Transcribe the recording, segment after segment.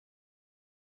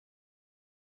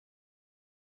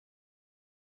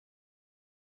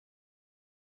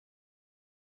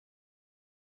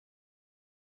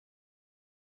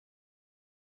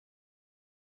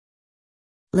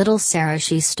Little Sarah,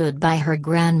 she stood by her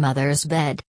grandmother's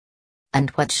bed. "And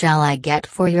what shall I get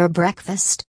for your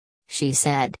breakfast?" she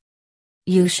said.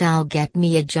 "You shall get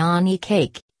me a Johnny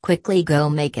cake, quickly go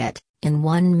make it, in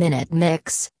 1 minute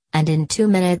mix, and in 2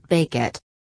 minutes bake it."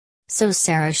 So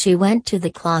Sarah, she went to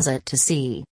the closet to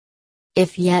see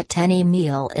if yet any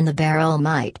meal in the barrel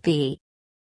might be.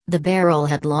 The barrel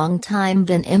had long time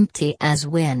been empty as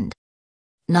wind.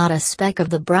 Not a speck of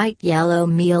the bright yellow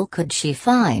meal could she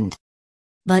find.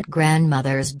 But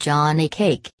grandmother's Johnny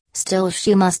cake, still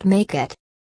she must make it.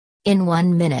 In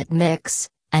 1 minute mix,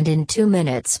 and in 2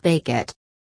 minutes bake it.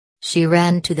 She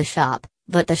ran to the shop,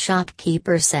 but the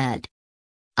shopkeeper said,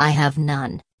 "I have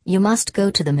none, you must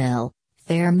go to the mill,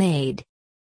 fair maid.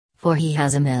 For he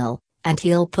has a mill, and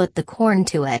he'll put the corn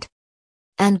to it,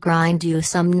 and grind you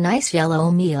some nice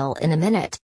yellow meal in a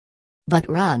minute. But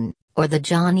run, or the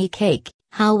Johnny cake,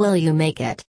 how will you make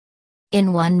it?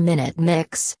 In 1 minute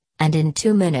mix, and in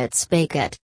 2 minutes bake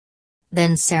it."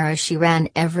 Then Sarah, she ran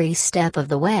every step of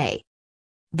the way.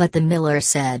 But the miller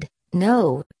said,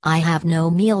 "No, I have no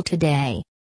meal today.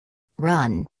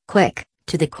 Run, quick,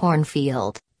 to the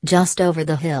cornfield, just over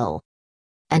the hill.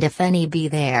 And if any be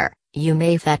there, you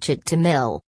may fetch it to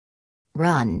mill.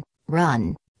 Run,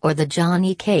 run, or the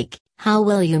Johnny cake, how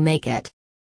will you make it?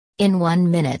 In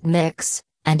 1 minute mix,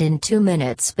 and in 2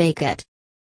 minutes bake it."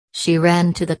 She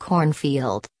ran to the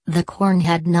cornfield. The corn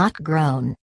had not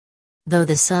grown, though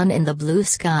the sun in the blue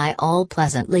sky all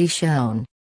pleasantly shone.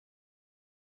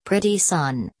 "Pretty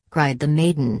son," cried the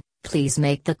maiden, "please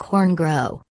make the corn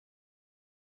grow."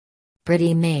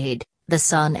 "Pretty maid," the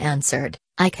son answered,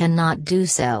 "I cannot do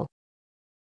so."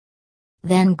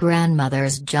 "Then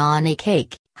grandmother's Johnny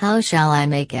cake, how shall I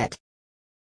make it?"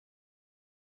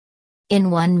 In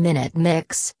 1 minute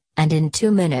mix, and in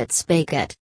 2 minutes bake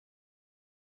it."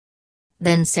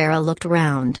 Then Sarah looked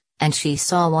round, and she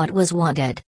saw what was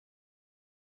wanted.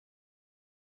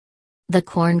 The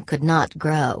corn could not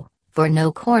grow, for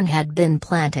no corn had been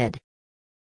planted.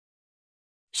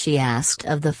 She asked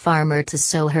of the farmer to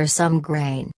sow her some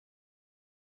grain.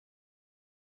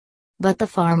 But the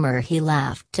farmer, he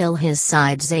laughed till his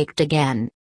sides ached again.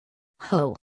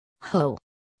 "Ho! Ho!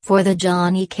 For the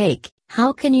Johnny cake,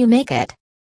 how can you make it?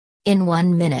 In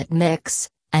 1 minute mix,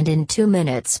 and in 2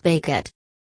 minutes bake it."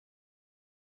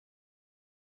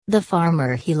 The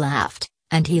farmer, he laughed,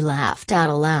 and he laughed out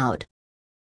aloud.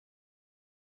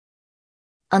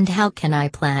 "And how can I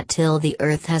plant till the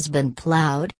earth has been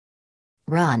plowed?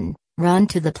 Run, run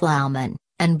to the plowman,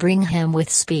 and bring him with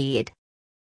speed.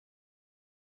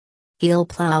 He'll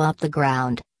plow up the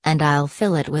ground, and I'll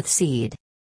fill it with seed."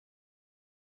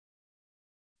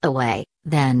 Away,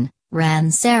 then,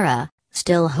 ran Sarah,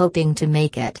 still hoping to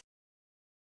make it.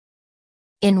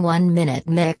 In 1 minute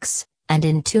mix, and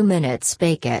in 2 minutes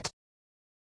bake it.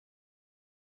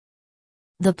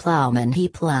 The plowman, he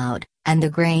plowed, and the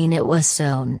grain it was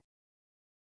sown.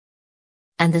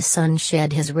 And the sun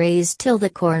shed his rays till the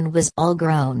corn was all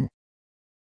grown.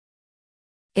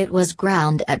 It was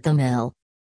ground at the mill.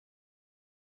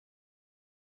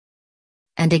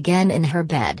 And again in her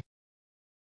bed.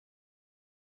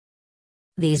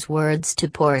 These words to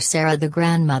poor Sarah the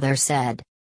grandmother said,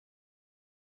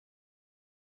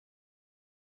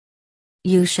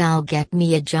 "You shall get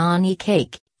me a Johnny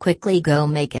cake, quickly go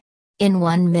make it. In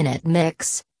 1 minute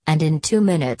mix, and in 2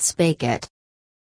 minutes bake it."